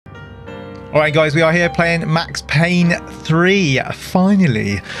Alright guys, we are here playing Max Payne 3,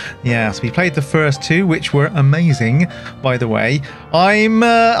 finally. Yes, we played the first two, which were amazing, by the way. I'm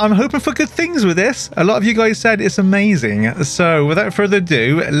hoping for good things with this. A lot of you guys said it's amazing. So, without further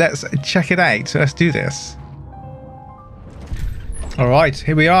ado, let's check it out. Let's do this. Alright,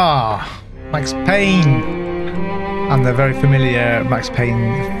 here we are. Max Payne. And the very familiar Max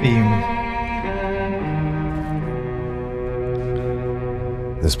Payne theme.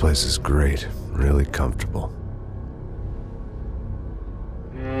 This place is great, really comfortable.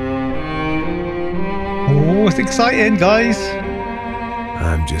 Oh, it's exciting, guys.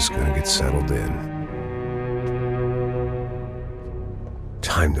 I'm just gonna get settled in.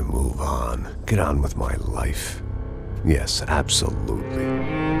 Time to move on. Get on with my life. Yes, absolutely.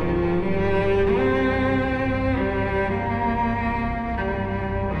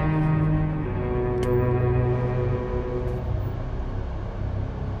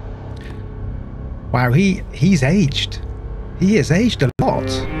 Wow, he's aged. He has aged a lot.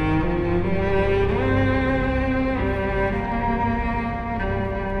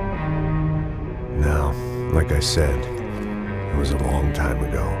 No, like I said, it was a long time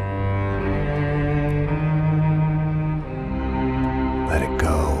ago. Let it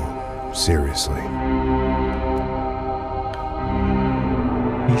go. Seriously.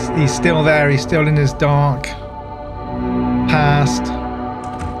 He's still there. He's still in his dark past.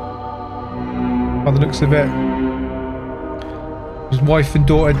 By the looks of it, his wife and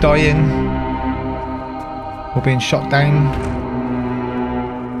daughter dying or being shot down.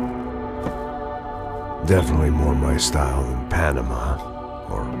 Definitely more my style than Panama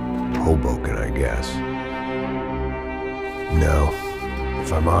or Hoboken, I guess. No,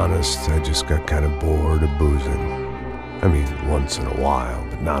 if I'm honest, I just got kind of bored of boozing. I mean, once in a while,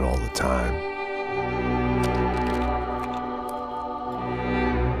 but not all the time.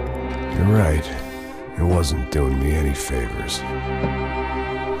 You're right. It wasn't doing me any favors.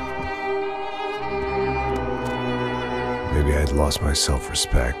 Maybe I'd lost my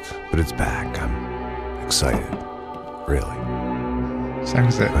self-respect, but it's back. I'm excited. Really.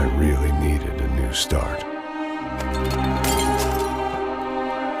 Sounds it. I really needed a new start.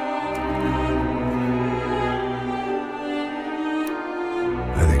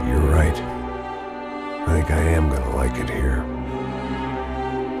 I think you're right. I think I am gonna like it here.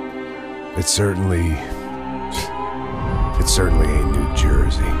 It certainly ain't New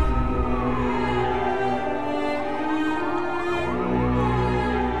Jersey.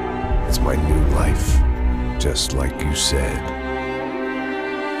 It's my new life, just like you said.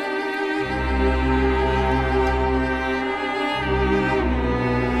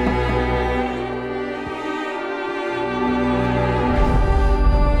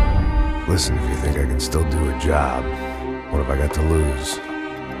 Listen, if you think I can still do a job, what have I got to lose?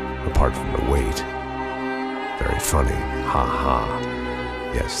 Apart from the weight. Very funny. Ha ha.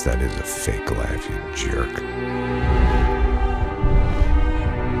 Yes, that is a fake laugh, you jerk.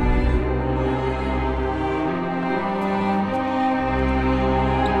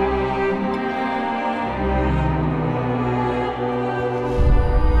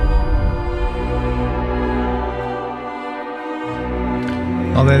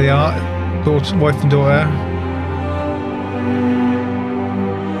 Oh, there they are. Daughter, wife and daughter.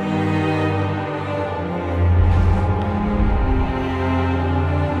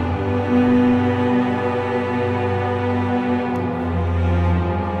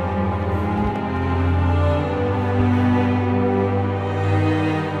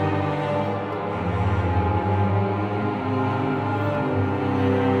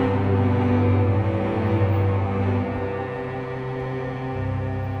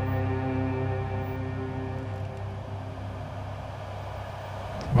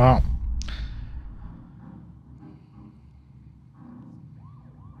 Wow.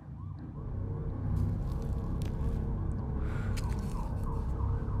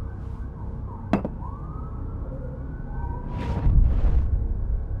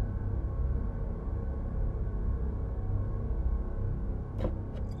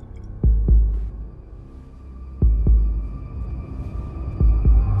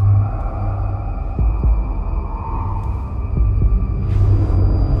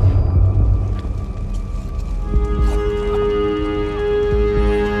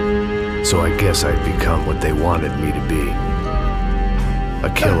 So I guess I'd become what they wanted me to be. A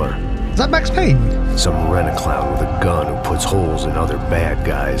killer. Is that Max Payne? Some rent-a-clown with a gun who puts holes in other bad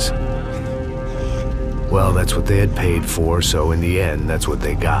guys. Well, that's what they had paid for, so in the end, that's what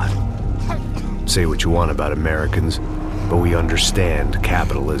they got. Say what you want about Americans, but we understand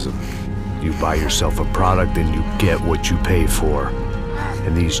capitalism. You buy yourself a product and you get what you pay for.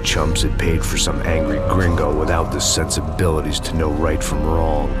 And these chumps had paid for some angry gringo without the sensibilities to know right from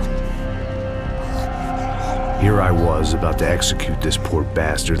wrong. Here I was, about to execute this poor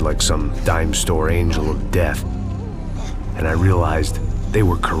bastard like some dime store angel of death. And I realized they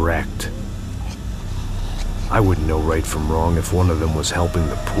were correct. I wouldn't know right from wrong if one of them was helping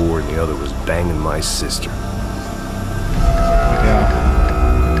the poor and the other was banging my sister. Yeah.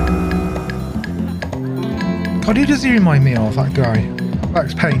 God, who does he remind me of, that guy?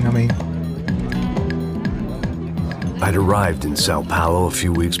 Max Payne, I mean. I'd arrived in Sao Paulo a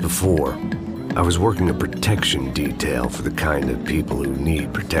few weeks before. I was working a protection detail for the kind of people who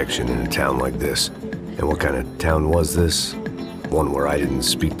need protection in a town like this. And what kind of town was this? One where I didn't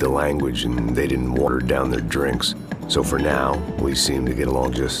speak the language and they didn't water down their drinks. So for now, we seemed to get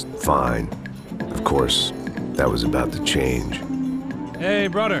along just fine. Of course, that was about to change. Hey,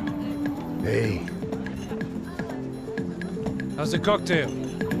 brother. Hey. How's the cocktail?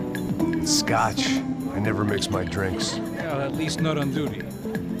 It's scotch. I never mix my drinks. Well, at least not on duty.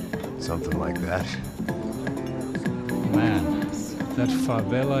 Something like that. Man, that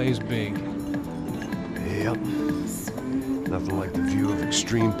favela is big. Yep. Nothing like the view of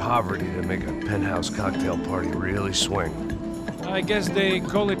extreme poverty to make a penthouse cocktail party really swing. I guess they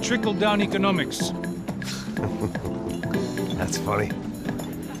call it trickle-down economics. That's funny.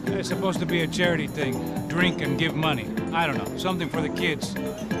 It's supposed to be a charity thing. Drink and give money. I don't know, something for the kids.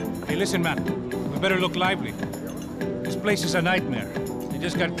 Hey, listen, man. We better look lively. This place is a nightmare. They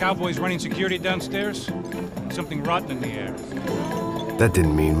just got cowboys running security downstairs. And something rotten in the air. That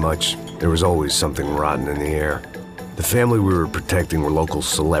didn't mean much. There was always something rotten in the air. The family we were protecting were local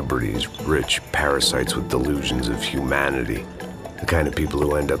celebrities, rich parasites with delusions of humanity. The kind of people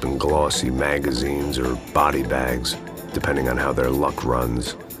who end up in glossy magazines or body bags, depending on how their luck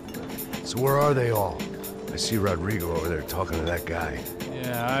runs. So where are they all? I see Rodrigo over there talking to that guy.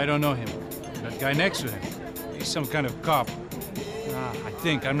 Yeah, I don't know him. That guy next to him. He's some kind of cop. I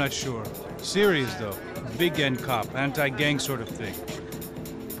think, I'm not sure. Serious, though. Big end cop, anti-gang sort of thing.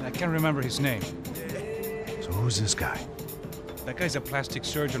 I can't remember his name. So who's this guy? That guy's a plastic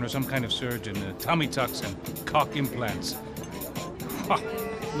surgeon or some kind of surgeon. Tummy tucks and cock implants. Ha!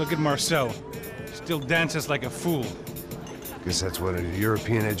 Look at Marcel. Still dances like a fool. Guess that's what a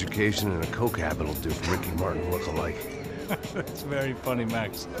European education and a coke habit will do for Ricky Martin look-alike. That's very funny,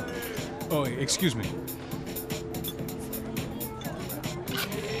 Max. Oh, excuse me.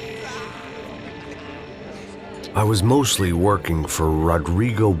 I was mostly working for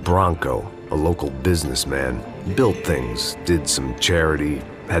Rodrigo Branco, a local businessman. Built things, did some charity,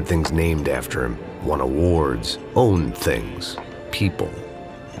 had things named after him, won awards, owned things, people.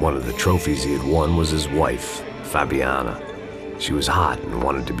 One of the trophies he had won was his wife, Fabiana. She was hot and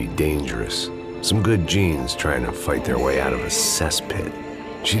wanted to be dangerous. Some good genes trying to fight their way out of a cesspit.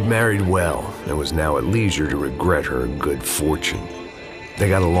 She'd married well and was now at leisure to regret her good fortune. They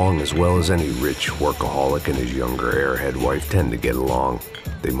got along as well as any rich workaholic and his younger airhead wife tend to get along.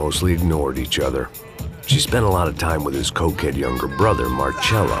 They mostly ignored each other. She spent a lot of time with his cokehead younger brother,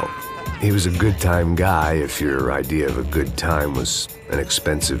 Marcello. He was a good-time guy if your idea of a good time was an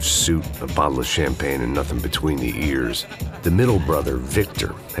expensive suit, a bottle of champagne, and nothing between the ears. The middle brother,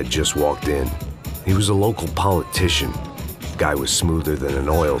 Victor, had just walked in. He was a local politician. Guy was smoother than an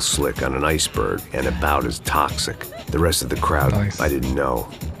oil slick on an iceberg and about as toxic. The rest of the crowd, nice. I didn't know,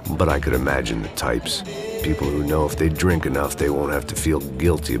 but I could imagine the types. People who know if they drink enough, they won't have to feel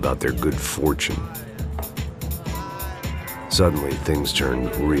guilty about their good fortune. Suddenly, things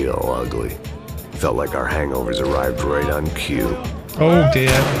turned real ugly. Felt like our hangovers arrived right on cue. Oh dear.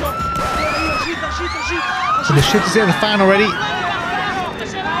 So the shit is in the fan already.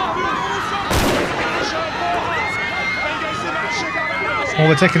 Oh,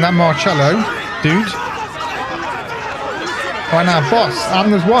 we're taking that Marcello, dude. Right now, boss,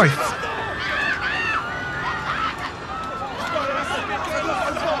 and his wife.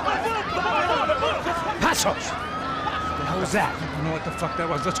 Passos! What was that? I don't know what the fuck that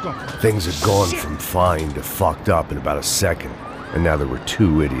was. Let's go. Things had gone from fine to fucked up in about a second, and now there were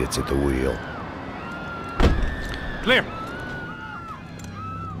two idiots at the wheel. Clear.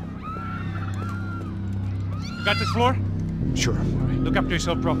 You got this floor? Sure. All right, look after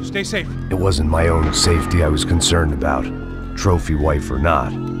yourself, bro. Stay safe. It wasn't my own safety I was concerned about, trophy wife or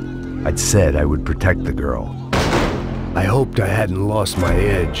not. I'd said I would protect the girl. I hoped I hadn't lost my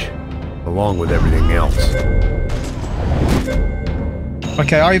edge, along with everything else.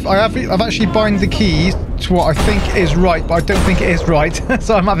 Okay, I've actually bind the keys to what I think is right, but I don't think it is right,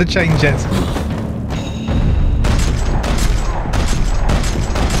 so I'm going to have to change it.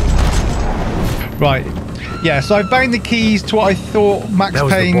 Right, Yeah, so I found the keys to what I thought Max That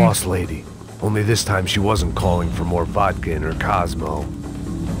was Payne... the boss lady. Only this time she wasn't calling for more vodka in her Cosmo.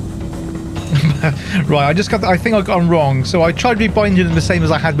 Right, I think I got them wrong. So I tried rebinding them the same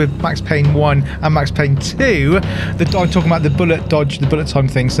as I had with Max Payne 1 and Max Payne 2. I'm talking about the bullet dodge, the bullet time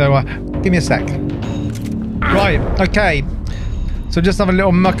thing. So give me a sec. Right, okay. So just have a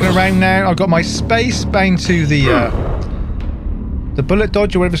little mucking around now. I've got my space bound to the bullet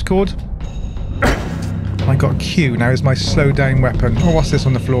dodge or whatever it's called. I got Q now is my slow down weapon. Oh, what's this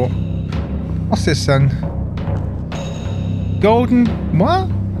on the floor? What's this, son? Golden... what?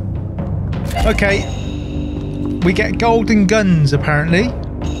 Okay. We get golden guns, apparently.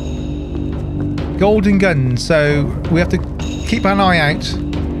 Golden guns. So we have to keep an eye out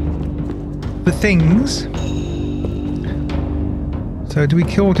for things. So do we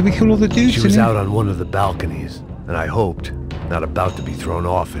kill all the dudes? She was out on one of the balconies, and I hoped not about to be thrown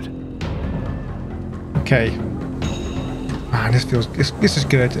off it. Okay. Man, this is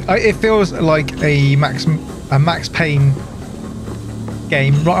good. It feels like a Max Payne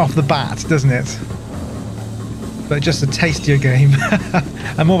game right off the bat, doesn't it? But just a tastier game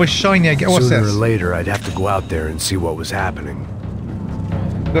and more of a shinier game. What's Sooner this? or later, I'd have to go out there and see what was happening.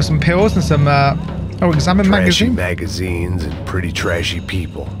 Got some pills and some examine Trashy magazine. magazines and pretty trashy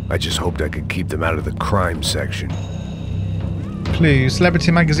people. I just hoped I could keep them out of the crime section. Clues.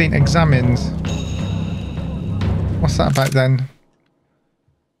 Celebrity magazine examines. What's that about then?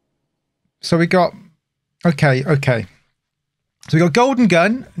 So we got... Okay. So we got golden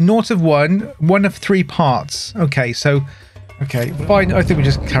gun, 0 of 1, 1 of 3 parts. Okay, so... Okay, fine. I think we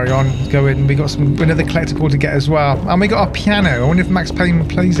just carry on going. We got another collectible to get as well. And we got our piano. I wonder if Max Payne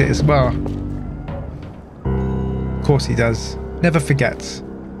plays it as well. Of course he does. Never forgets.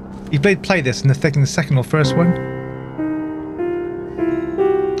 He played this in the second or first one.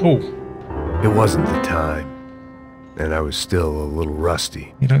 Oh. It wasn't the time. And I was still a little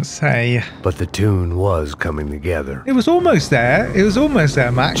rusty. You don't say. But the tune was coming together. It was almost there. It was almost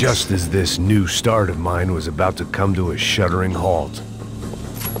there, Max. Just as this new start of mine was about to come to a shuddering halt.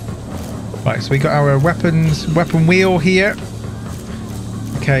 Right, so we got our weapon wheel here.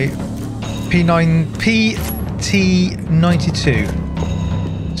 Okay.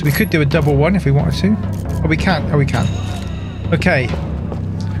 PT92. So we could do a double one if we wanted to. Oh, we can. Oh, we can. Okay.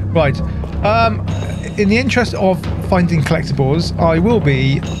 Right. In the interest of finding collectibles, I will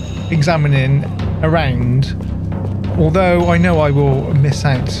be examining around, although I know I will miss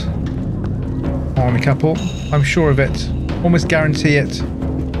out on a couple. I'm sure of it. Almost guarantee it.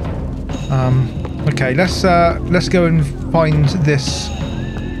 Okay, let's go and find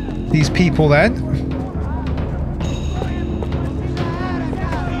these people then.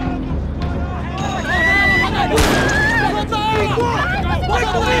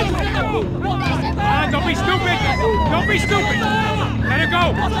 Don't be stupid! Don't be stupid! Let her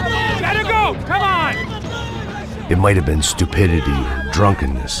go! Let her go! Come on! It might have been stupidity,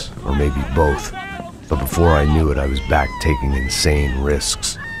 drunkenness, or maybe both. But before I knew it, I was back taking insane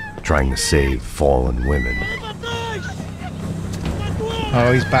risks, trying to save fallen women.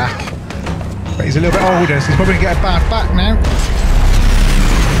 Oh, he's back. But he's a little bit older, so he's probably going to get a bad back now.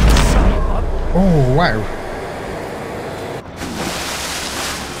 Oh, wow.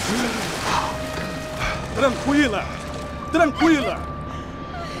 Tranquila! Tranquila!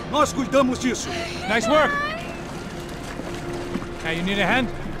 Nós cuidamos disso. Nice work! Hey, you need a hand?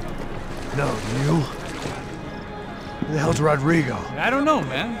 No, you? Who the hell's Rodrigo? I don't know,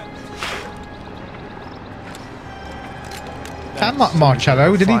 man. That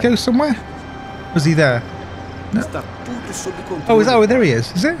Marcello, did he go somewhere? Was he there? No. Está tudo sob controle. Oh, there he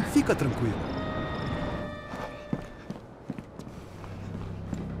is it? Fica tranquilo.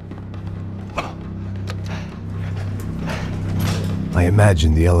 I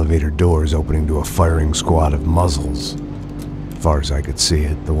imagined the elevator doors opening to a firing squad of muzzles. As far as I could see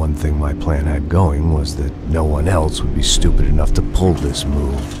it, the one thing my plan had going was that no one else would be stupid enough to pull this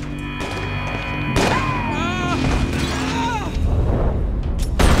move.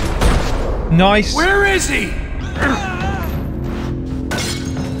 Nice. Where is he?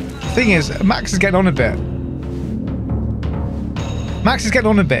 Thing is, Max is getting on a bit.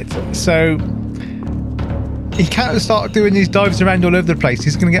 So he can't start doing these dives around all over the place.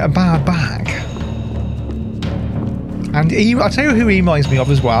 He's going to get a bad back. And I'll tell you who he reminds me of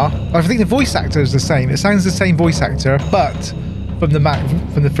as well. I think the voice actor is the same. It sounds the same voice actor, but from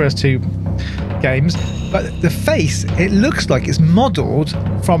the first two games. But the face, it looks like it's modelled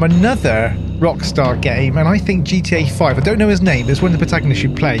from another Rockstar game, and I think GTA 5. I don't know his name, but it's one of the protagonists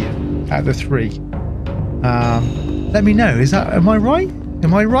you play out of the three. Let me know. Am I right?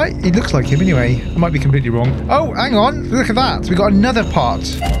 Am I right? It looks like him anyway. I might be completely wrong. Oh, hang on. Look at that. We got another part.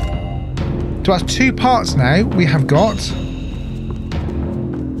 So that's 2 parts now we have got.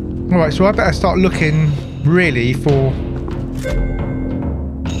 Alright, so I better start looking really for...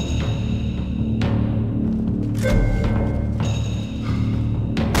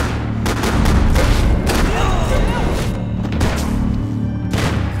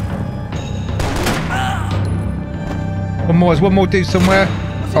 One more, there's one more dude somewhere.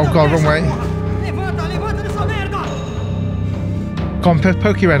 Oh god, wrong way. Go on,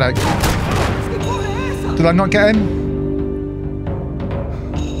 poke your head out. Did I not get him?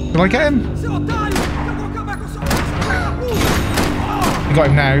 Did I get him? You got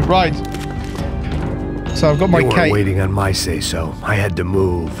him now, right. So I've got my K. You K. were waiting on my say-so. I had to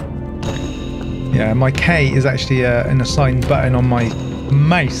move. Yeah, my K is actually an assigned button on my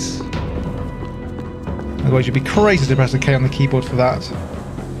mouse. Otherwise you'd be crazy to press the K on the keyboard for that.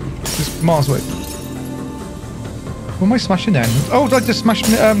 Just miles away. What am I smashing then? Oh, I just smashed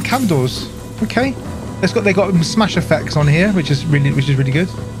cam doors. Okay. They got smash effects on here, which is really good.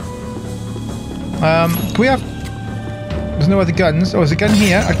 Can we have... There's no other guns. Oh, there's a gun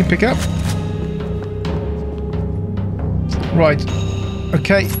here I can pick up. Right.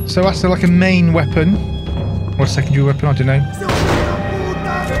 Okay, so that's like a main weapon. Or a secondary weapon, I don't know.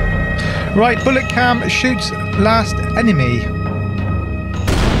 Right, bullet cam shoots last enemy.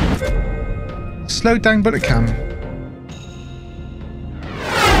 Slow down bullet cam.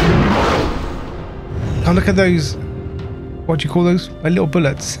 Oh, look at those. What do you call those? Little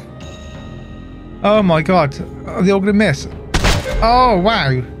bullets. Oh my god. Are they all going to miss? Oh,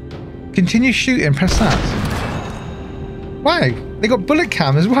 wow. Continue shooting. Press that. Wow. They got bullet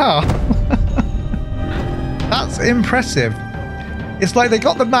cam as well. That's impressive. It's like they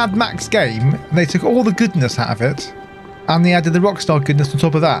got the Mad Max game and they took all the goodness out of it and they added the Rockstar goodness on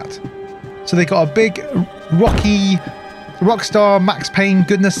top of that. So they got a big rocky Rockstar Max Payne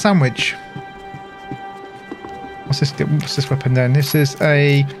goodness sandwich. What's this weapon then? This is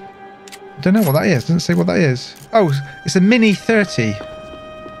a... I don't know what that is. Doesn't say what that is. Oh, it's a Mini 30.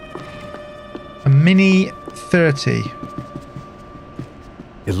 A Mini 30.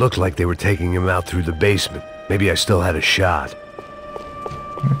 It looked like they were taking him out through the basement. Maybe I still had a shot.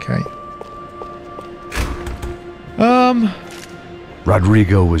 Okay.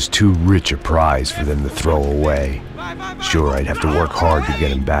 Rodrigo was too rich a prize for them to throw away. Sure, I'd have to work hard to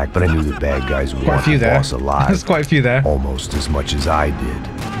get him back, but I knew the bad guys would want the boss alive. There's quite a few there. Almost as much as I did.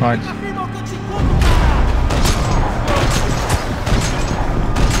 Right.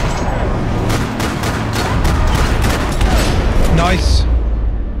 Nice.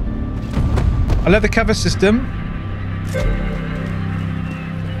 I love the cover system.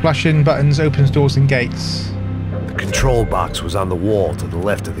 Flashing buttons opens doors and gates. The control box was on the wall to the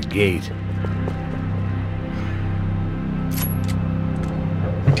left of the gate.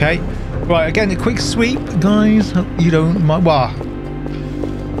 Okay. Right, again, a quick sweep, guys. You don't mind. Well,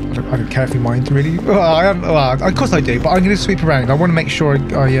 I don't care if you mind, really. Well, of course I do, but I'm going to sweep around. I want to make sure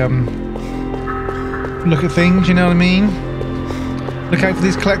I look at things, you know what I mean? Look out for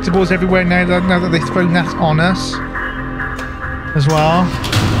these collectibles everywhere now that they've thrown that on us as well.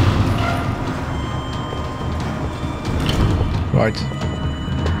 Right.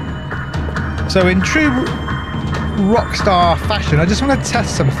 So in true Rockstar fashion, I just want to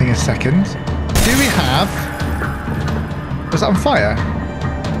test something a second. Do we have... Was that on fire?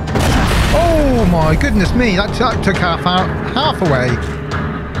 Oh my goodness me, that took half away.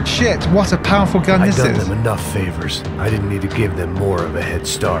 Shit, what a powerful gun this is. I've done them enough favors. I didn't need to give them more of a head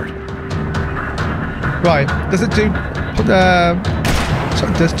start. Right, does it do...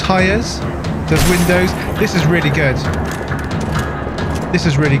 does tires? Does windows? This is really good. This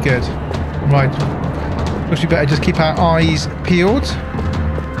is really good. Right. Looks we better just keep our eyes peeled. Is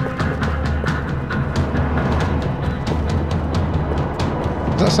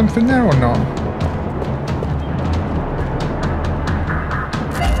that something there or not?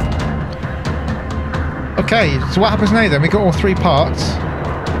 Okay, so what happens now then? We got all 3 parts.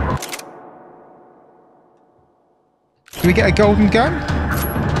 Do we get a golden gun?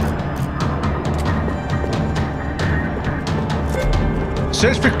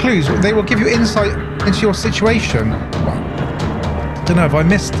 Search for clues. They will give you insight into your situation. I don't know, have I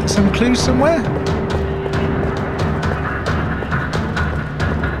missed some clues somewhere?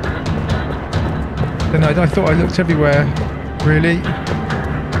 I don't know, I thought I looked everywhere. Really?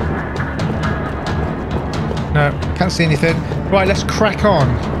 No, can't see anything. Right, let's crack on.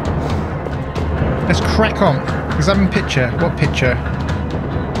 Let's crack on. Examine picture. What picture?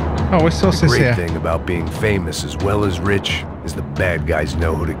 Oh, what's this here? The great thing about being famous as well as rich is the bad guys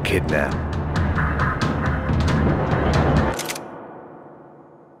know who to kidnap.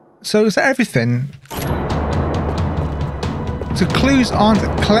 So is that everything? So clues aren't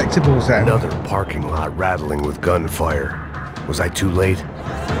collectibles then? Another parking lot rattling with gunfire. Was I too late?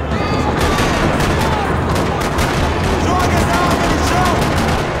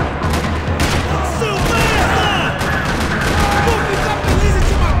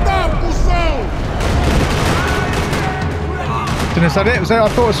 Is that it? Was that, I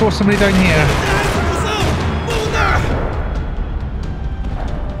thought I saw somebody down here.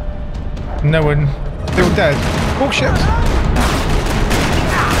 No one. They're all dead. Bullshit.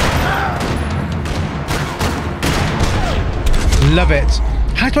 Love it.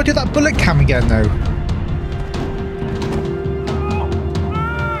 How do I do that bullet cam again though?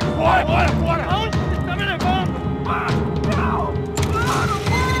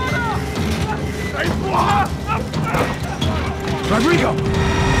 Rodrigo!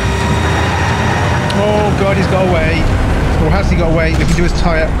 Oh god, he's got away. Or has he got away? Look into his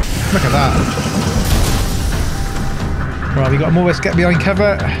tyre. Look at that. Right, we got more. Let's get behind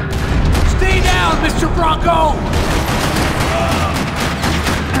cover. Stay down, Mr. Bronco!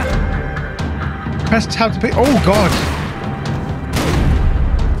 Press tab to pick. Oh god.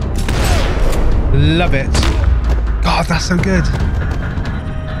 Love it. God, that's so good.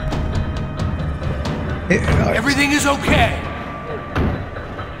 Everything is okay.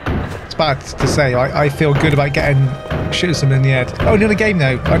 It's bad to say. I feel good about shooting someone in the head. Oh, in the game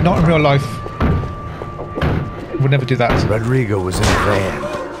though, not in real life. Would never do that. Rodrigo was in the van.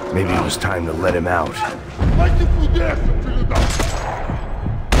 Maybe it was time to let him out.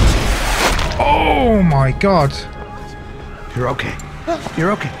 Oh my god. You're okay.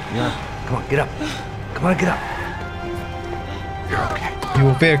 You're okay. Yeah. Come on, get up. Come on, get up. You're okay.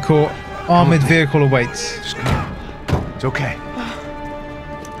 Your vehicle, armored vehicle awaits. Just come on. It's okay.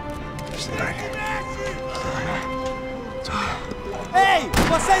 Stay right here. It's okay. Ei,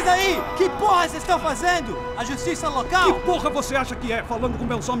 vocês aí! Que porra vocês estão fazendo? A justiça local? Que porra você acha que é, falando com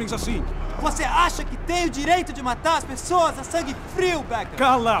meus homens assim? Você acha que tem o direito de matar as pessoas a sangue frio, Becker?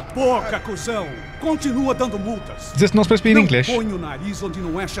 Cala a boca, cuzão! Continua dando multas. Is this not supposed to be in English? Não põe o nariz onde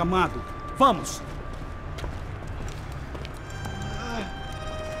não é chamado. Vamos!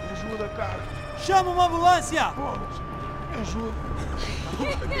 Me ajuda, cara. Chama uma ambulância! Me ajuda.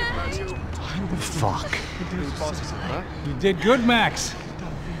 Fuck. You did good, Max.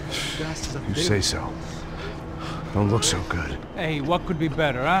 You say so. Don't look so good. Hey, what could be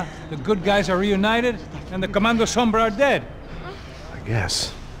better, huh? The good guys are reunited, and the Commando Sombra are dead. I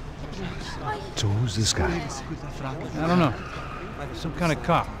guess. So who's this guy? I don't know. Some kind of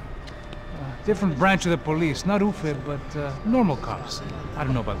cop. Different branch of the police. Not UFE, but normal cops. I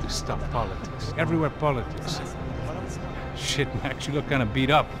don't know about this stuff, politics. Everywhere politics. Shit, Max, you look kind of beat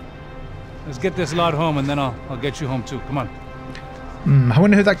up. Let's get this lot home, and then I'll get you home too. Come on. I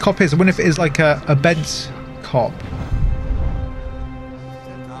wonder who that cop is. I wonder if it is like a bent cop.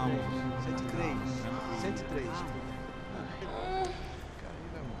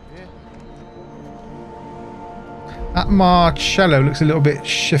 That Marcello looks a little bit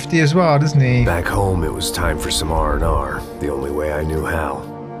shifty as well, doesn't he? Back home, it was time for some R&R, the only way I knew how.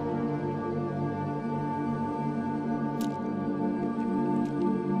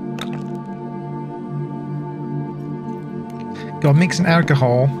 Got mixing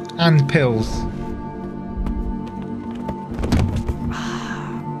alcohol and pills.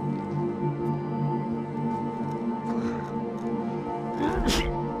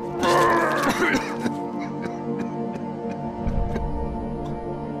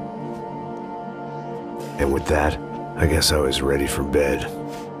 And with that, I guess I was ready for bed.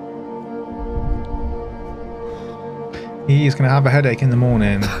 He's going to have a headache in the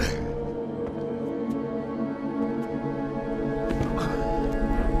morning.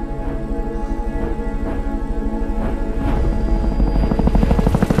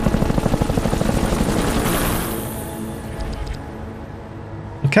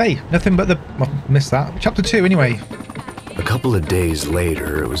 Okay, nothing but the... Well, missed that. Chapter 2, anyway. A couple of days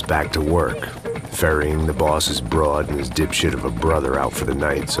later, it was back to work. Ferrying the boss's broad and his dipshit of a brother out for the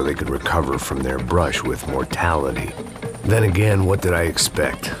night so they could recover from their brush with mortality. Then again, what did I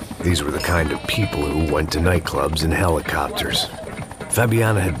expect? These were the kind of people who went to nightclubs in helicopters.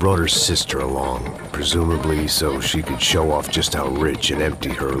 Fabiana had brought her sister along, presumably so she could show off just how rich and empty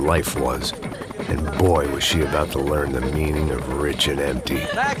her life was. And boy, was she about to learn the meaning of rich and empty.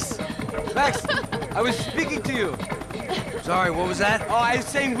 Max! Max! I was speaking to you! Sorry, what was that? Oh, I was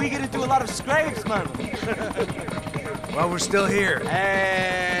saying we gotta do a lot of scrapes, man. Well, we're still here.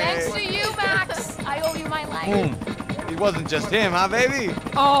 Hey! Thanks to you, Max. I owe you my life. Boom. It wasn't just him, huh, baby?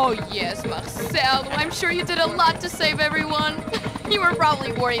 Oh, yes, Marcel. I'm sure you did a lot to save everyone. You were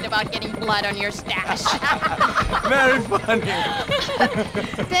probably worried about getting blood on your stash. Very funny.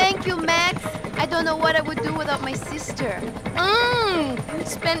 Thank you, Max. I don't know what I would do without my sister.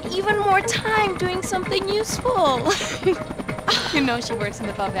 Spend even more time doing something useful. You know she works in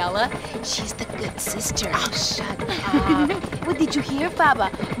the favela. She's the good sister. Oh, shut up. What did you hear, Baba?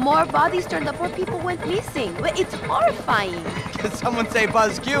 More bodies turned up where people went missing. It's horrifying. Did someone say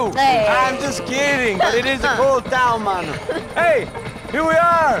Buzz Q? Hey. I'm just kidding, but it is a cool town, man. Hey, here we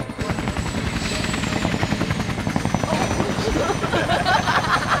are.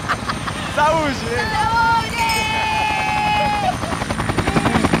 Saúde.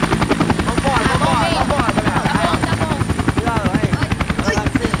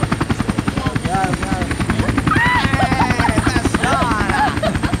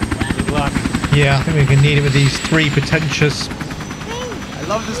 Yeah, I think we're gonna need it with these three pretentious. I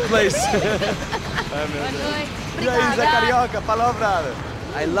love this place.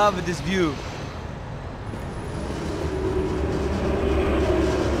 I love this view.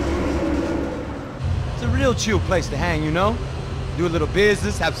 It's a real chill place to hang, you know? Do a little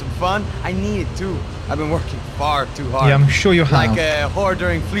business, have some fun. I need it too. I've been working far too hard. Yeah, I'm sure you have. Like a whore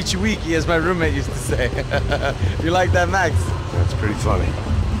during Fleechy Weeky, as my roommate used to say. You like that, Max? That's pretty funny.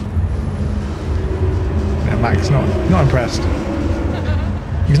 Yeah, Max not impressed.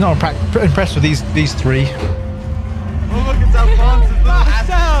 He's not impressed with these three. Oh, look, it's Alfonso.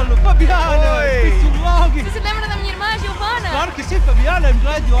 Marcelo, Fabiana, it's been too long. Você se lembra da minha irmã, Giovanna? Claro que sim, Fabiana. I'm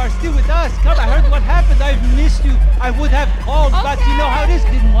glad you are still with us. Come, I heard what happened. I've missed you. I would have called, but you know how it is.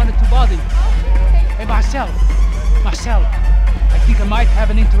 Didn't want it to bother you. Hey, Marcelo, I think I might have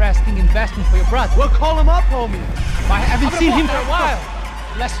an interesting investment for your brother. Well, call him up, homie. I haven't seen him for a while.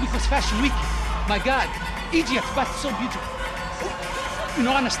 Last week was Fashion Week. My God, Egypt, but so beautiful. You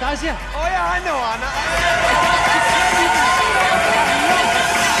know Anastasia? Oh, yeah, I know Anna.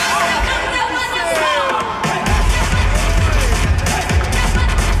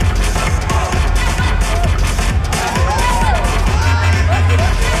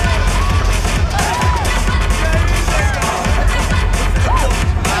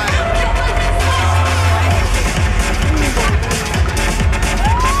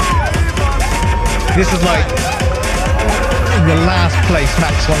 This is like the last place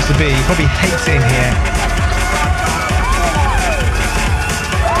Max wants to be. He probably hates it in here.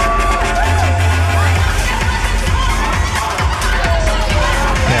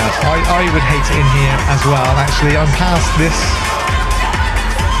 Yeah, I would hate it in here as well. Actually, I'm past this.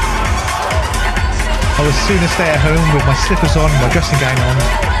 I would sooner stay at home with my slippers on, my dressing gown on,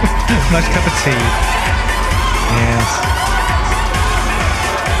 nice cup of tea. Yes.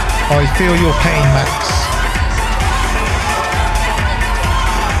 I feel your pain, Max.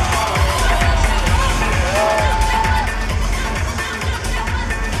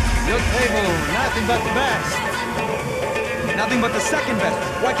 Your table, nothing but the best. Nothing but the second best.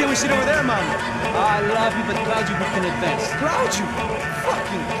 Why can't we sit over there, man? I love you, but Claudio booked in advance. Claudio?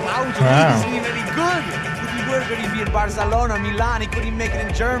 Fucking Claudio. Wow. He isn't even any good. If he were good, he'd be in Barcelona, Milan. He couldn't even make it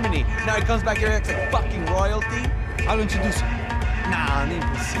in Germany. Now he comes back here and acts like fucking royalty. I'll introduce you. Nah, need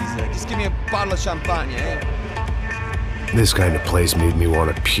precisa. Just give me a bottle of champagne, eh? This kind of place made me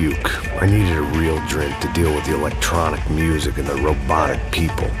want to puke. I needed a real drink to deal with the electronic music and the robotic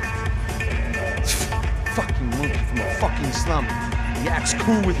people. Fucking monkey from a fucking slum. He acts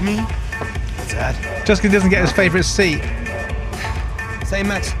cool with me. What's that? Just because he doesn't get his favourite seat. Say,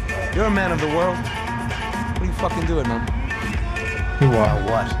 Max, you're a man of the world. What are you fucking doing, man? Who are?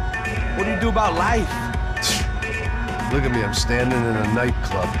 What? What do you do about life? Look at me, I'm standing in a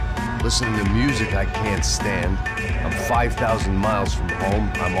nightclub, listening to music I can't stand. I'm 5,000 miles from home,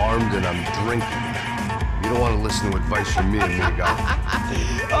 I'm armed and I'm drinking. You don't want to listen to advice from me, amigo.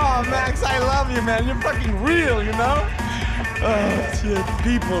 Oh, Max, I love you, man. You're fucking real, you know? Oh, shit.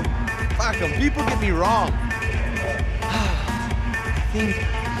 People. Fuck them. People get me wrong.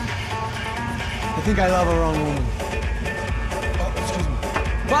 I think I love a wrong woman. Oh, excuse me.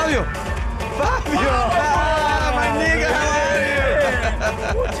 Fabio! Fabio! Ah, my nigga, how are you?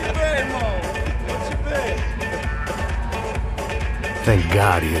 What you been, Mo? What you been? Thank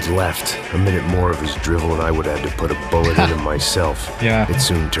God he had left. A minute more of his drivel and I would have to put a bullet in him myself. Yeah. It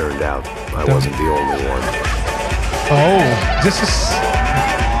soon turned out I wasn't the only one. Oh, this is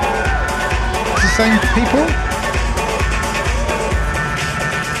the same people?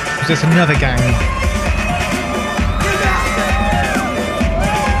 Is this another gang?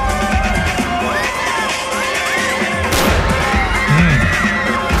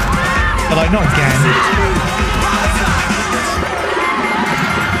 But like not gang.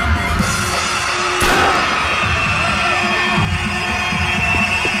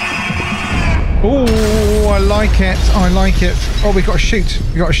 Oh, I like it. I like it. Oh, we got to shoot.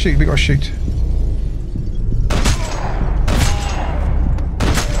 We got to shoot. We got to shoot.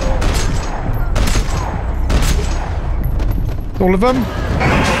 All of them.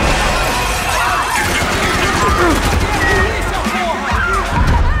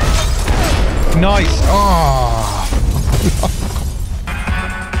 Nice. Oh.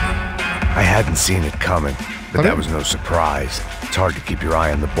 I hadn't seen it coming, but that was no surprise. It's hard to keep your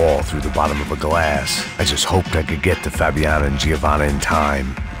eye on the ball through the bottom of a glass. I just hoped I could get to Fabiana and Giovanna in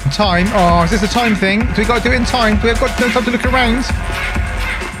time. In time? Oh, is this a time thing? Do we got to do it in time? Do we have got no time to look around?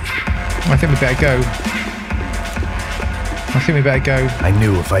 I think we better go. I think we better go. I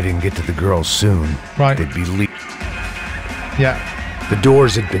knew if I didn't get to the girls soon, they'd be leaving. Yeah. The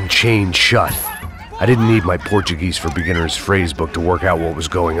doors had been chained shut. I didn't need my Portuguese for Beginners phrase book to work out what was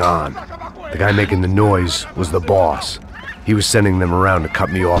going on. The guy making the noise was the boss. He was sending them around to cut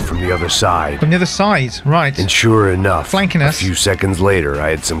me off from the other side. From the other side, right. And sure enough, flanking us. A few seconds later, I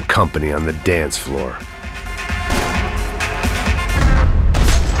had some company on the dance floor.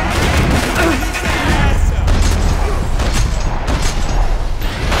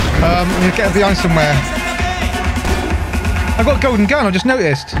 I'm gonna get behind somewhere. I've got a golden gun, I just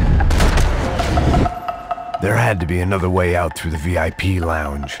noticed. There had to be another way out through the VIP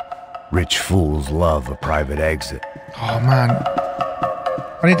lounge. Rich fools love a private exit. Oh man.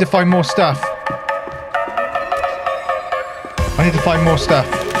 I need to find more stuff. I need to find more stuff.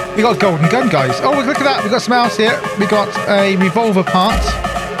 We got a golden gun, guys. Oh, look at that. We got some else here. We got a revolver part.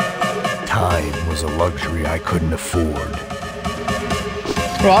 Time was a luxury I couldn't afford.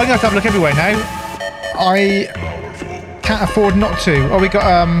 Right, I'm gonna have to have a look everywhere now. I can't afford not to. Oh, we got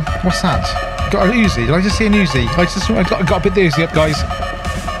what's that? Got an Uzi. Did I just see an Uzi? I got a bit the Uzi up, guys.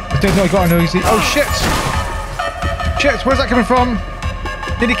 I don't know I got an Uzi. Oh shit! Shit, where's that coming from?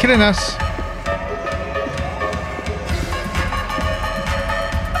 Nearly killing us.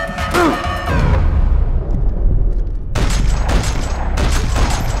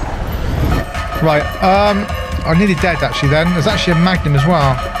 Right, I'm nearly dead actually then. There's actually a Magnum as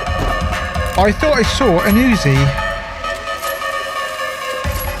well. I thought I saw an Uzi.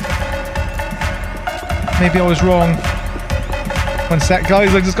 Maybe I was wrong. One sec,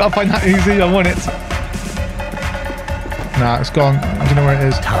 guys. I just gotta find that Uzi. I want it. Nah, it's gone. I don't know where it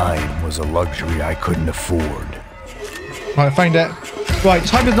is. Time was a luxury I couldn't afford. Right, I found it. Right,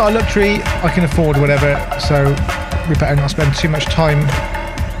 time is not a luxury I can afford, whatever. So we better not spend too much time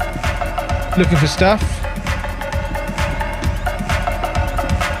looking for stuff.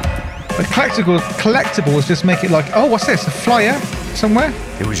 But collectibles just make it like, oh, what's this? A flyer somewhere?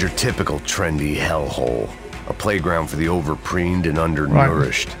 It was your typical trendy hellhole. A playground for the overpreened and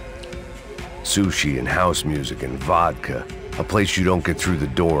undernourished. Right. Sushi and house music and vodka. A place you don't get through the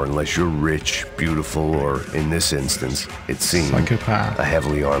door unless you're rich, beautiful, or, in this instance, it seemed, psychopath. A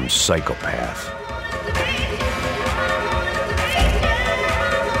heavily armed psychopath.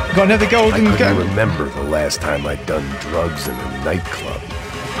 Got another golden gun. I couldn't remember the last time I'd done drugs in a nightclub.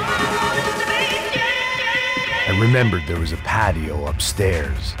 I remembered there was a patio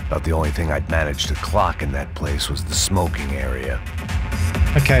upstairs. About the only thing I'd managed to clock in that place was the smoking area.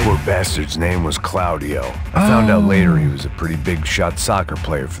 Okay. Poor bastard's name was Claudio. I found out later he was a pretty big shot soccer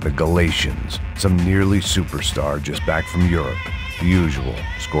player for the Galatians. Some nearly superstar just back from Europe. The usual.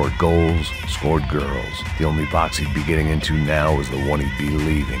 Scored goals, scored girls. The only box he'd be getting into now was the one he'd be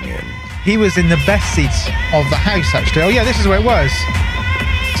leaving in. He was in the best seats of the house, actually. Oh yeah, this is where it was.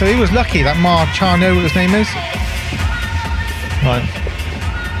 So he was lucky, that Marciano, what his name is. Right.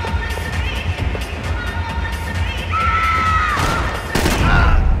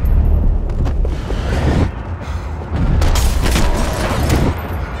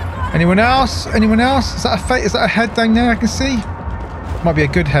 Anyone else? Anyone else? Is that a fate? Is that a head down there I can see? Might be a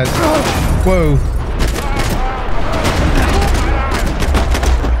good head. Whoa.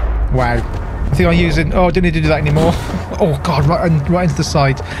 Wow. I think I'm using... Oh, I don't need to do that anymore. Oh god, right into the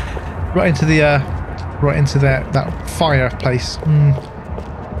side. Right into the that fireplace.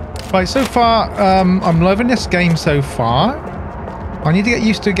 Right, so far I'm loving this game so far. I need to get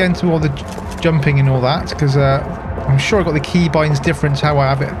used to again to all the jumping and all that, because I'm sure I got the keybinds different to how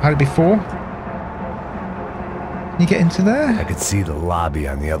I had it before. Can you get into there? I could see the lobby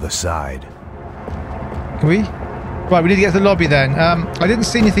on the other side. Can we? Right, we need to get to the lobby then. I didn't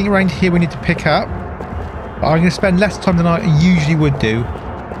see anything around here we need to pick up. But I'm going to spend less time than I usually would do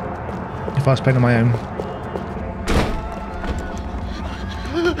if I was playing on my own.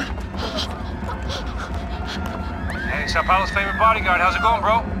 Hey, Sao Paulo's favorite bodyguard. How's it going,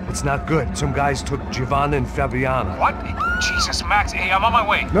 bro? It's not good. Some guys took Giovanna and Fabiana. What? Jesus Jesus, Max. Hey, I'm on my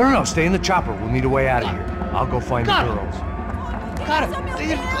way. No, stay in the chopper. We'll need a way out of here. I'll go find the girls. Got him. They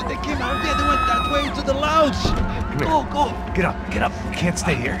came out there. They went that way to the lounge. Come here. Go. Get up. You can't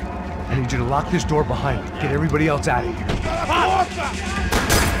stay here. I need you to lock this door behind me. Get everybody else out of here.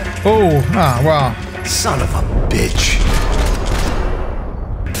 Oh, wow. Son of a bitch.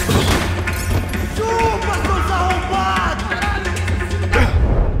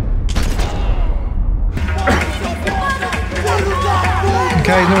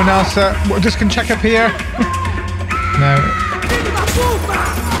 Okay, no one else. Just can check up here. No.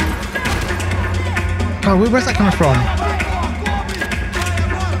 Oh, where's that coming from?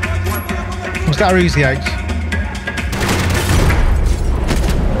 Was that a Uzi out?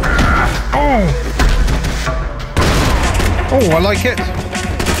 Oh, I like it.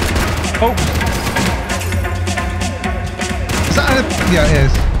 Oh. Is that yeah, it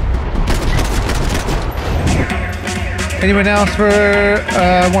is. Anyone else for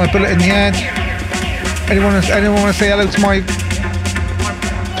want a bullet in the head? Anyone want to say hello to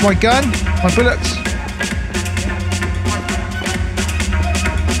my gun? My bullets?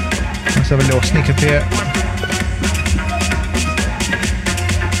 Let's have a little sneak up here.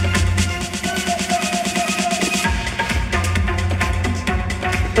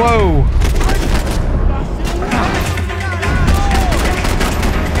 Whoa!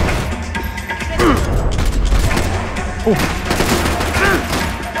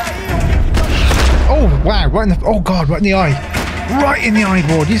 Oh wow, right in the right in the eye. Right in the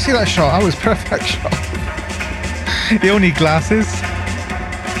eyeball. Do you see that shot? That was a perfect shot. You all need glasses.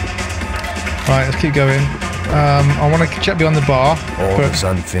 Right, let's keep going. I want to check beyond the bar. All this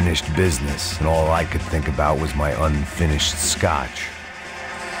unfinished business, and all I could think about was my unfinished scotch.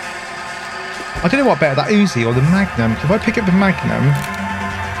 I don't know what better, that Uzi or the Magnum. If I pick up the Magnum,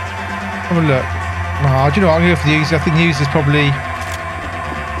 have a look. Oh, do you know what? I'm going to go for the Uzi. I think the Uzi is probably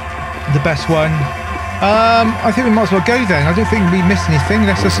the best one. I think we might as well go then. I don't think we missed anything.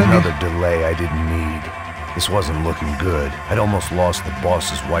 Let's just another delay I didn't need. This wasn't looking good. I'd almost lost the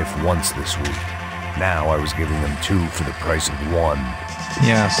boss's wife once this week. Now I was giving them 2 for the price of 1.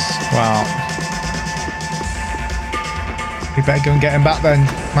 Yes. Wow. We better go and get him back then,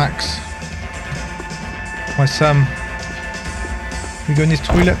 Max. My son. We go in these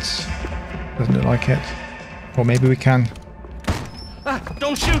toilets. Doesn't look like it. Or maybe we can.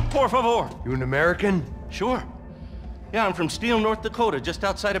 Don't shoot, por favor. You an American? Sure. Yeah, I'm from Steele, North Dakota, just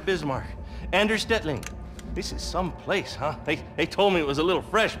outside of Bismarck. Anders Stetling. This is some place, huh? They told me it was a little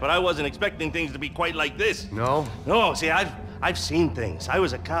fresh, but I wasn't expecting things to be quite like this. No? No, see, I've seen things. I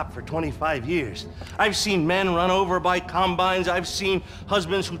was a cop for 25 years. I've seen men run over by combines. I've seen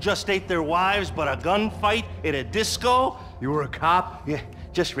husbands who just ate their wives, but a gunfight at a disco. You were a cop? Yeah,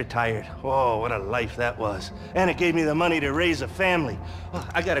 just retired. Oh, what a life that was. And it gave me the money to raise a family. Oh,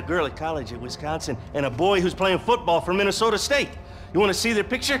 I got a girl at college at Wisconsin and a boy who's playing football for Minnesota State. You want to see their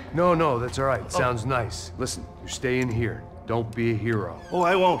picture? No, that's all right. Sounds nice. Listen, you're staying here. Don't be a hero. Oh,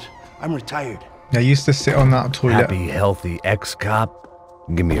 I won't. I'm retired. I used to sit on that toilet. Happy, healthy ex-cop?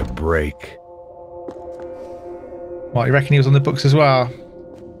 Give me a break. What, you reckon he was on the books as well?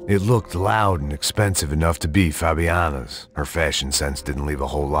 It looked loud and expensive enough to be Fabiana's. Her fashion sense didn't leave a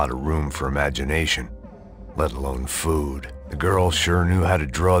whole lot of room for imagination, let alone food. The girl sure knew how to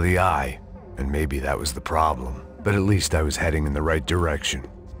draw the eye, and maybe that was the problem. But at least I was heading in the right direction.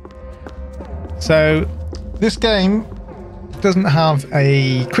 So, this game doesn't have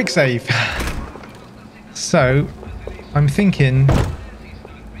a quick save. So, I'm thinking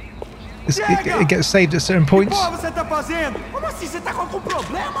it gets saved at certain points.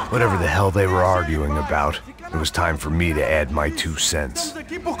 Whatever the hell they were arguing about, it was time for me to add my 2 cents. Right.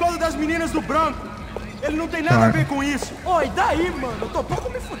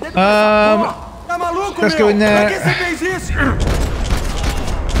 Let's go in there.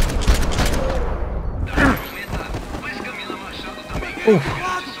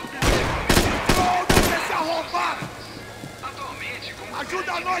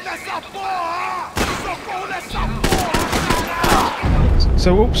 So,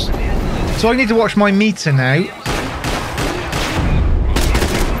 oops. So I need to watch my meter now.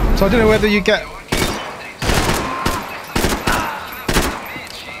 So I don't know whether you get...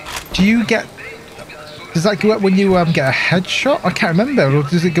 Do you get... Does that go up when you get a headshot? I can't remember. Or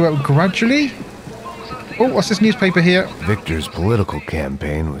does it go up gradually? Oh, what's this newspaper here? Victor's political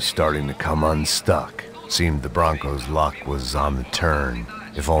campaign was starting to come unstuck. Seemed the Broncos' luck was on the turn.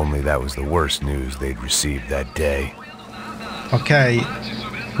 If only that was the worst news they'd received that day. Okay,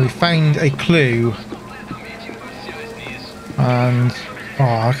 we found a clue. And...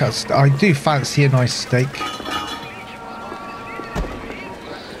 Oh, I do fancy a nice steak.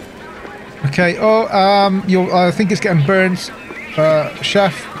 Okay. Oh, I think it's getting burnt.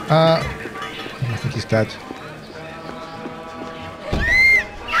 Chef. I think he's dead.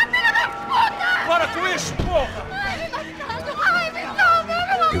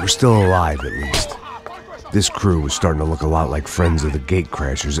 They were still alive, at least. This crew was starting to look a lot like friends of the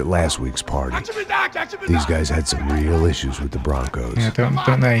gatecrashers at last week's party. These guys had some real issues with the Broncos. Yeah,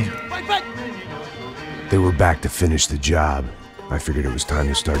 don't they? They were back to finish the job. I figured it was time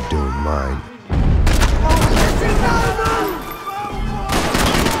to start doing mine.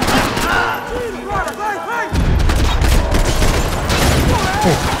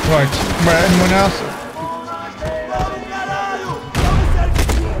 Oh, right. Where, anyone else?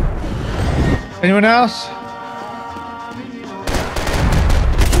 Anyone else?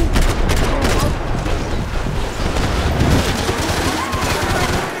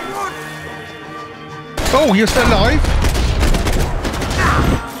 Oh, you're still alive?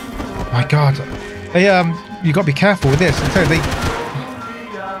 My God. Hey, you gotta be careful with this. I tell you,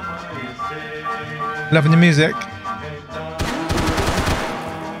 loving the music.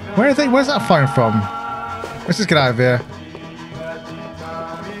 Where are they? Where's that firing from? Let's just get out of here.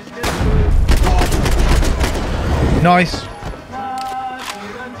 Nice.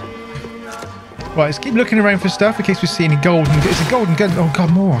 Right, let's keep looking around for stuff in case we see any golden. It's a golden gun. Oh God,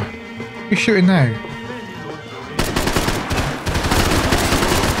 more. Who's shooting now?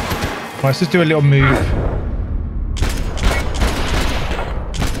 Right, let's just do a little move.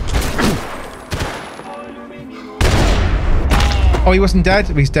 Oh, he wasn't dead.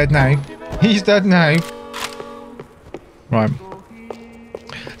 He's dead now. He's dead now. Right.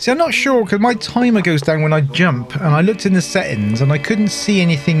 See, I'm not sure because my timer goes down when I jump, and I looked in the settings and I couldn't see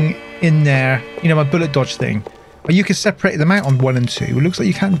anything in there. You know, my bullet dodge thing. But you can separate them out on 1 and 2. It looks like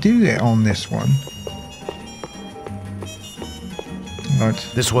you can't do it on this one. Right.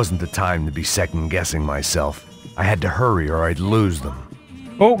 This wasn't the time to be second-guessing myself. I had to hurry or I'd lose them.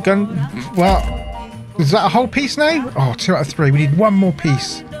 Oh, gun. Well, is that a whole piece now? Oh, 2 out of 3. We need 1 more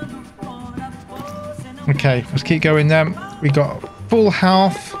piece. Okay, let's keep going then. We got full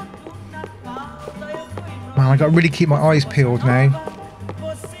health. Man, I got to really keep my eyes peeled now.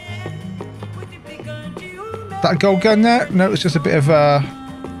 That a gold gun there? No, it's just a bit of a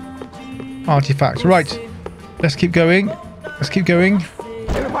artifact. Right, let's keep going. Let's keep going. Can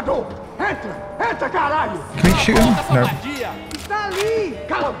we shoot him? No.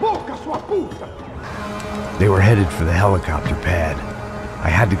 They were headed for the helicopter pad. I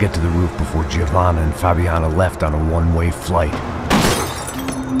had to get to the roof before Giovanna and Fabiana left on a one-way flight.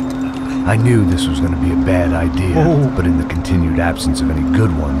 I knew this was going to be a bad idea, but in the continued absence of any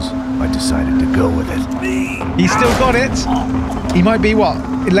good ones, I decided to go with it. He's still got it. He might be, what,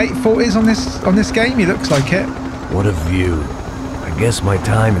 late 40s on this game? He looks like it. What a view. I guess my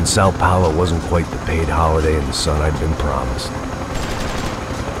time in Sao Paulo wasn't quite the paid holiday in the sun I'd been promised.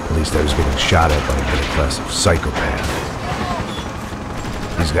 At least I was getting shot at by a middle-class psychopath.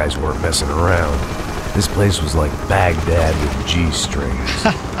 These guys weren't messing around. This place was like Baghdad with G-strings.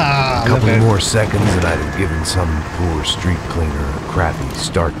 A couple more seconds and I'd have given some poor street cleaner a crappy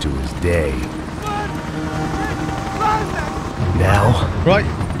start to his day. Now, right,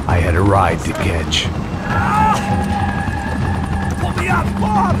 I had a ride to catch.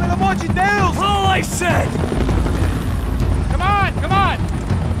 All I said! Come on, come on!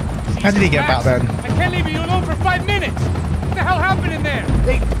 How did he get back then? I can't leave you alone for 5 minutes! What the hell happened in there?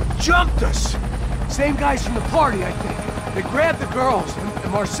 They jumped us! Same guys from the party, I think. They grabbed the girls,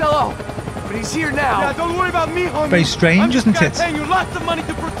 and Marcelo, but he's here now. Yeah, don't worry about me, homie. Very strange, isn't it? I'm paying you lots of money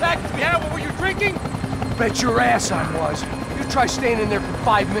to protect me. Yeah, what were you drinking? Bet your ass I was. You try staying in there for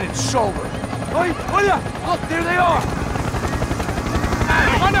 5 minutes sober. Oi, olha! Look, there they are!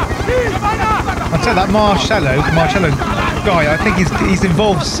 I'd say that Marcello guy, I think he's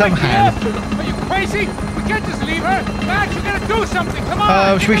involved somehow. Are you crazy? We can't just leave her. Max, you gotta do something. Come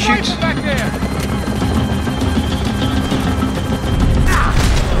on. Should we shoot? Back there.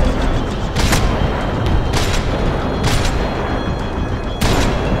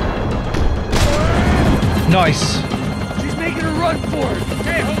 Nice. She's making a run for it.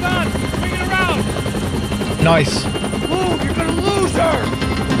 Okay, hold on. Swing it around. Nice. Move, you're gonna lose her.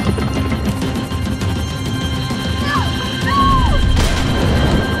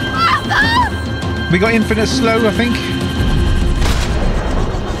 We got infinite slow, I think.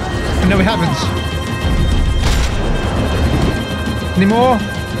 No, we haven't. Any more?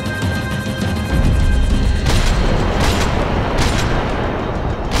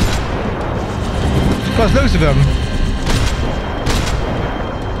 There's loads of them.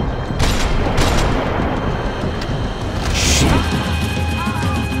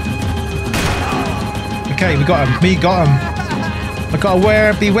 Okay, we got him. We got him. I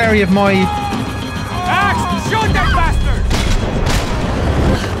gotta be wary of my... Max, shoot that bastard!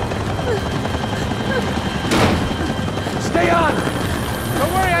 Stay on!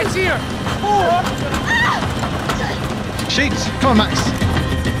 Don't worry, I see her. Shoot! Come on, Max.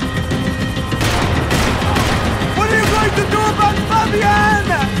 What are you going to do about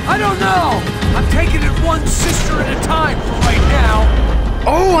Fabienne? I don't know! I'm taking it one sister at a time for right now.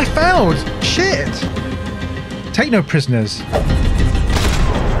 Oh, I failed! Shit! Take no prisoners. I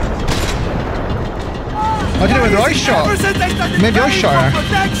don't know whether I shot. Maybe I shot her.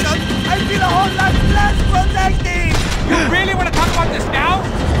 I feel a whole lot less protecting. You really want to talk about this now?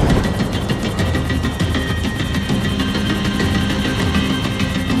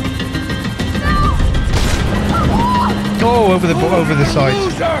 Oh, over the side.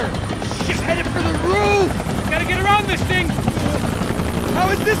 Loser! She's headed for the roof. Gotta get around this thing. How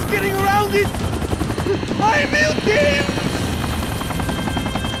is this getting around it? I'm ill team.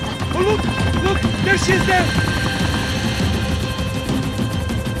 Oh look, there she is there.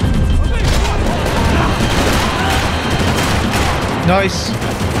 Nice.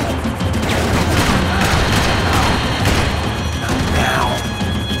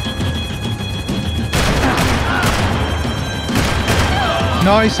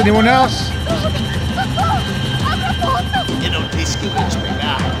 Nice. Anyone else? Eu não disse que eu ia te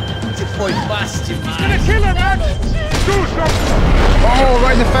pegar. Você foi fácil demais. Gonna kill her, man. Do something. Oh,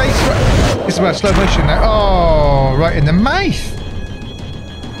 right in the face. It's about slow motion now. Oh, right in the mouth.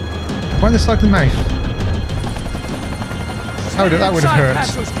 Why the side of the mouth? That would have hurt.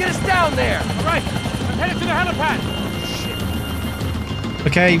 Passos, get us down there. All right, I'm headed to the helipad.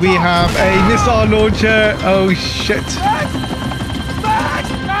 Okay, we have a missile launcher. Oh shit. Back!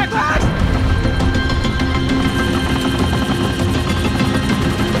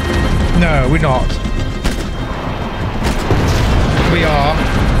 No, we're not. We are.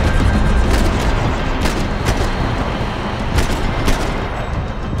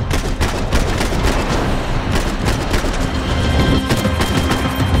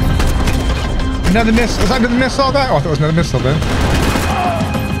 Another missile. Is that another missile there? Oh, I thought it was another missile then.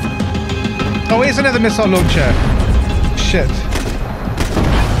 Oh, here's another missile launcher. Shit.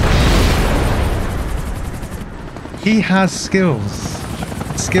 He has skills.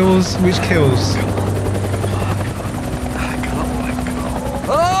 Skills which kills.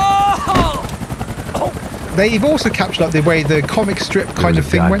 They've also captured like the way the comic strip kind of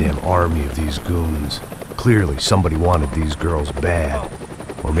thing went. There's a goddamn army of these goons. Clearly somebody wanted these girls bad.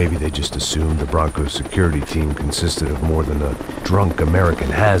 Or maybe they just assumed the Broncos security team consisted of more than a drunk American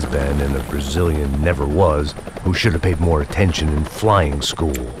has-been and a Brazilian never was who should have paid more attention in flying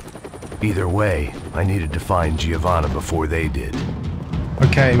school. Either way, I needed to find Giovanna before they did.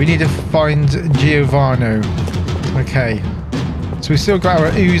 Okay, we need to find Giovanni. Okay. So we still got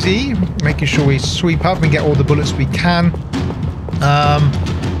our Uzi, making sure we sweep up and get all the bullets we can.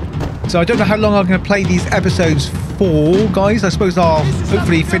 So I don't know how long I'm going to play these episodes for, guys. I suppose I'll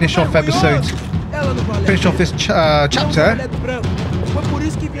hopefully finish off this chapter.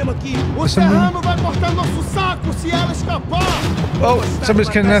 Oh, somebody's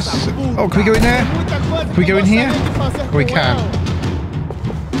killing us. Oh, can we go in there? Can we go in here? Oh, we can.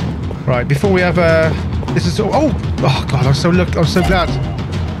 Right, before we have this is oh god, I'm so glad.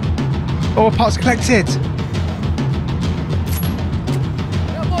 All parts collected.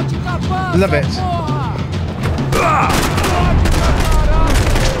 Love it.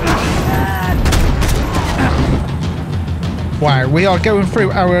 Wow, we are going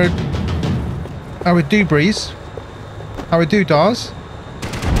through our doobies, our doodahs.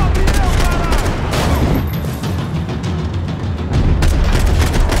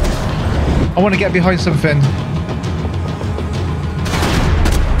 I want to get behind something.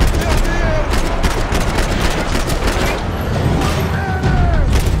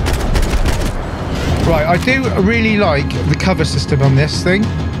 Right, I do really like the cover system on this thing.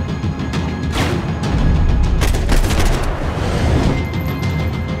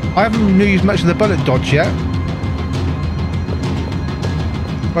 I haven't used much of the bullet dodge yet.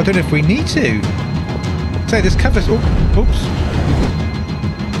 I don't know if we need to. Say this covers. Oh, oops.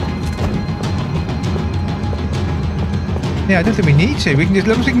 Yeah, I don't think we need to. We can, as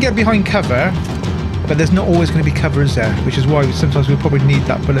long as we can get behind cover, but there's not always going to be covers there, which is why sometimes we'll probably need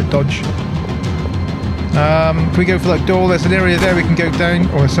that bullet dodge. Can we go for that door? There's an area there we can go down.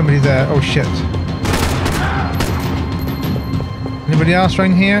 Or there's somebody there. Oh shit. Anybody else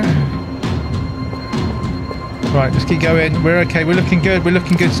around here? Right, let's keep going. We're okay. We're looking good. We're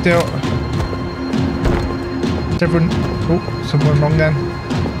looking good still. Is everyone... Oh, someone wrong then.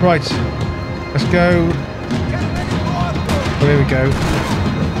 Right. Let's go. Oh, here we go.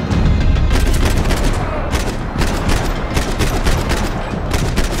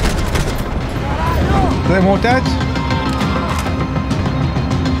 Are there more dead?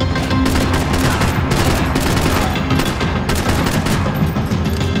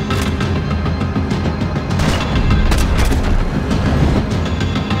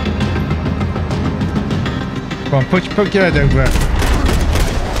 Come on, poke your head over.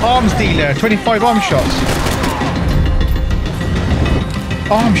 Arms dealer, 25 arm shots.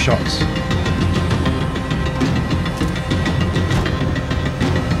 Arm shots.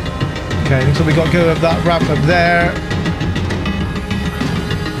 Okay, looks like we got to go up that ramp up there.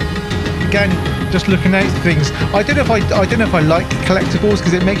 Again, just looking at things. I don't know if I like collectibles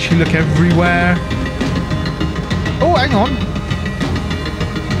because it makes you look everywhere. Oh, hang on.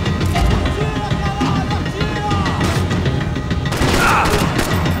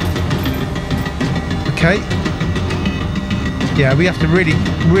 Okay. Yeah, we have to really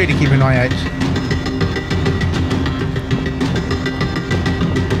keep an eye out.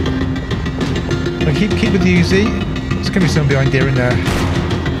 But keep with the Uzi. There's gonna be someone behind here in there.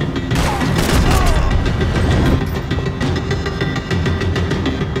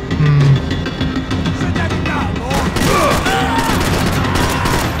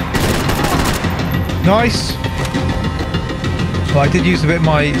 Nice. Well, I did use a bit of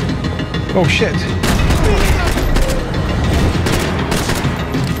my. Oh shit.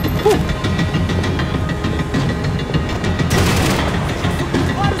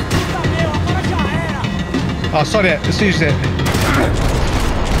 Oh, sorry, let's use it.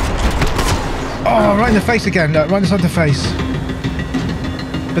 Oh, right in the face again, look, right inside the face.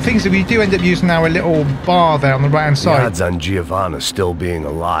 The thing is that we do end up using our little bar there on the right hand side. The odds on Giovanna still being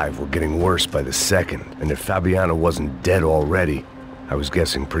alive were getting worse by the second, and if Fabiana wasn't dead already, I was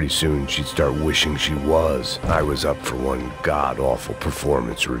guessing pretty soon she'd start wishing she was. I was up for one god-awful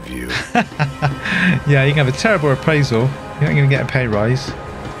performance review. Yeah, you can have a terrible appraisal. You ain't going to get a pay rise.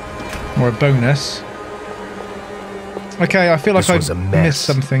 Or a bonus. Okay, I feel like I missed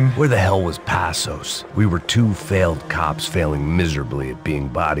something. Where the hell was Passos? We were two failed cops failing miserably at being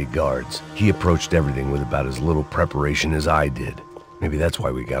bodyguards. He approached everything with about as little preparation as I did. Maybe that's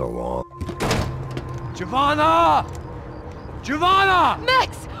why we got along. Giovanna! Giovanna!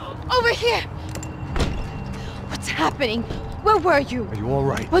 Max! Over here! What's happening? Where were you? Are you all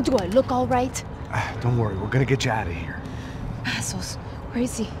right? What, do I look all right? Don't worry, we're gonna get you out of here. Passos, where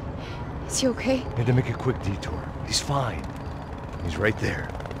is he? Is he okay? Had to make a quick detour. He's fine. He's right there.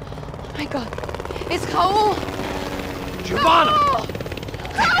 Oh my god. It's Raul! Giovanna! Raul!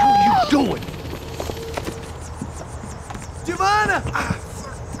 What the hell are you doing? Giovanna!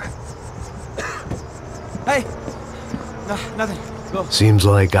 Hey! No, nothing. Go. Seems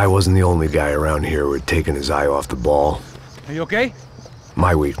like I wasn't the only guy around here who had taken his eye off the ball. Are you okay?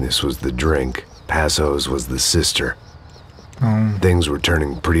 My weakness was the drink. Passos was the sister. Things were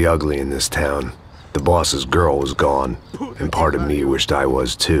turning pretty ugly in this town. The boss's girl was gone, and part of me wished I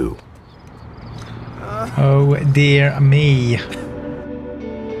was too. Oh dear me.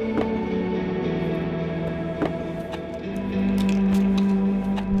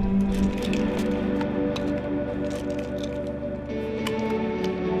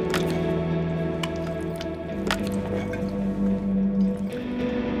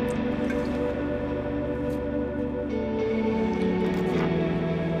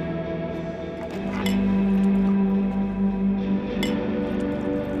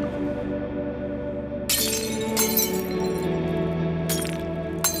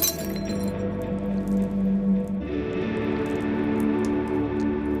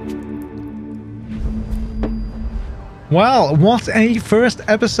 Well, what a first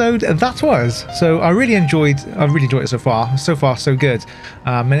episode that was. So I really enjoyed it so far. So far, so good.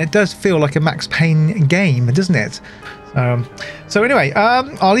 And it does feel like a Max Payne game, doesn't it? So anyway,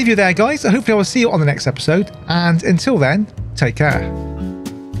 I'll leave you there, guys. Hopefully I will see you on the next episode. And until then, take care.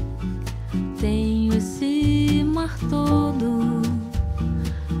 Tenho esse mar todo